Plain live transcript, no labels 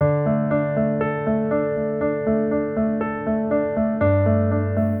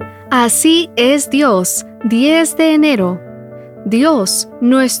Así es Dios, 10 de enero. Dios,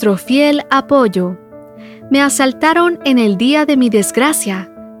 nuestro fiel apoyo. Me asaltaron en el día de mi desgracia,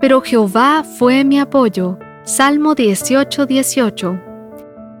 pero Jehová fue mi apoyo. Salmo 18:18.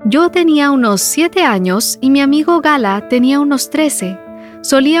 Yo tenía unos 7 años y mi amigo Gala tenía unos 13.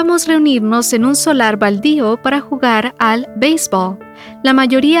 Solíamos reunirnos en un solar baldío para jugar al béisbol. La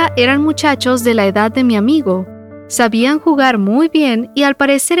mayoría eran muchachos de la edad de mi amigo. Sabían jugar muy bien y al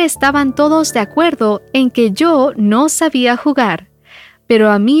parecer estaban todos de acuerdo en que yo no sabía jugar. Pero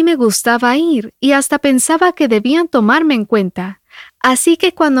a mí me gustaba ir y hasta pensaba que debían tomarme en cuenta. Así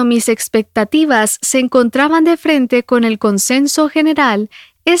que cuando mis expectativas se encontraban de frente con el consenso general,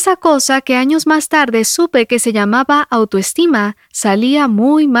 esa cosa que años más tarde supe que se llamaba autoestima salía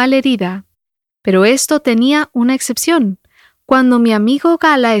muy mal herida. Pero esto tenía una excepción. Cuando mi amigo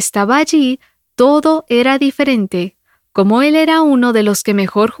Gala estaba allí, todo era diferente. Como él era uno de los que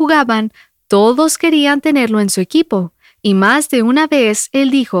mejor jugaban, todos querían tenerlo en su equipo. Y más de una vez él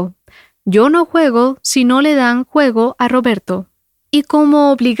dijo: «Yo no juego si no le dan juego a Roberto». Y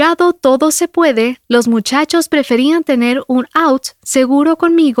como obligado todo se puede, los muchachos preferían tener un out seguro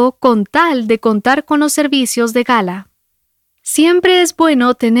conmigo con tal de contar con los servicios de Gala. Siempre es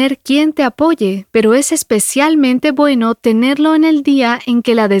bueno tener quien te apoye, pero es especialmente bueno tenerlo en el día en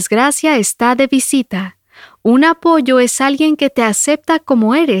que la desgracia está de visita. Un apoyo es alguien que te acepta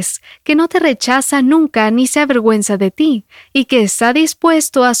como eres, que no te rechaza nunca ni se avergüenza de ti, y que está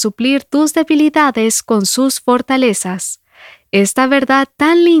dispuesto a suplir tus debilidades con sus fortalezas. Esta verdad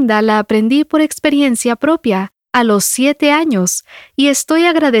tan linda la aprendí por experiencia propia a los 7 años, y estoy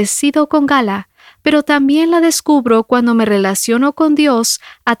agradecido con Gala, pero también la descubro cuando me relaciono con Dios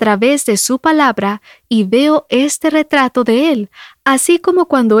a través de su palabra y veo este retrato de Él, así como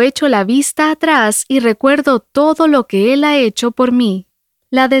cuando echo la vista atrás y recuerdo todo lo que Él ha hecho por mí.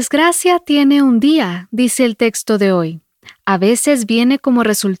 La desgracia tiene un día, dice el texto de hoy. A veces viene como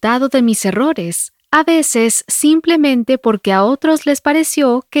resultado de mis errores, a veces simplemente porque a otros les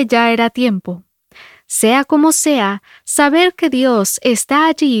pareció que ya era tiempo. Sea como sea, saber que Dios está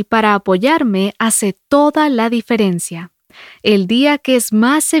allí para apoyarme hace toda la diferencia. El día que es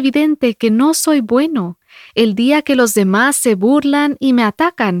más evidente que no soy bueno, el día que los demás se burlan y me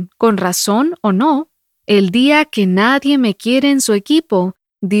atacan, con razón o no, el día que nadie me quiere en su equipo,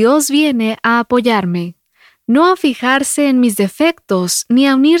 Dios viene a apoyarme. No a fijarse en mis defectos, ni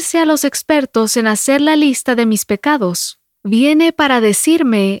a unirse a los expertos en hacer la lista de mis pecados. Viene para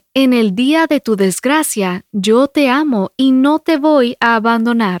decirme, en el día de tu desgracia, yo te amo y no te voy a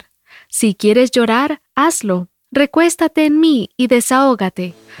abandonar. Si quieres llorar, hazlo. Recuéstate en mí y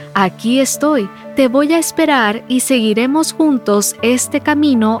desahógate. Aquí estoy, te voy a esperar y seguiremos juntos este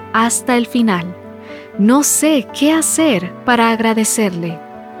camino hasta el final. No sé qué hacer para agradecerle.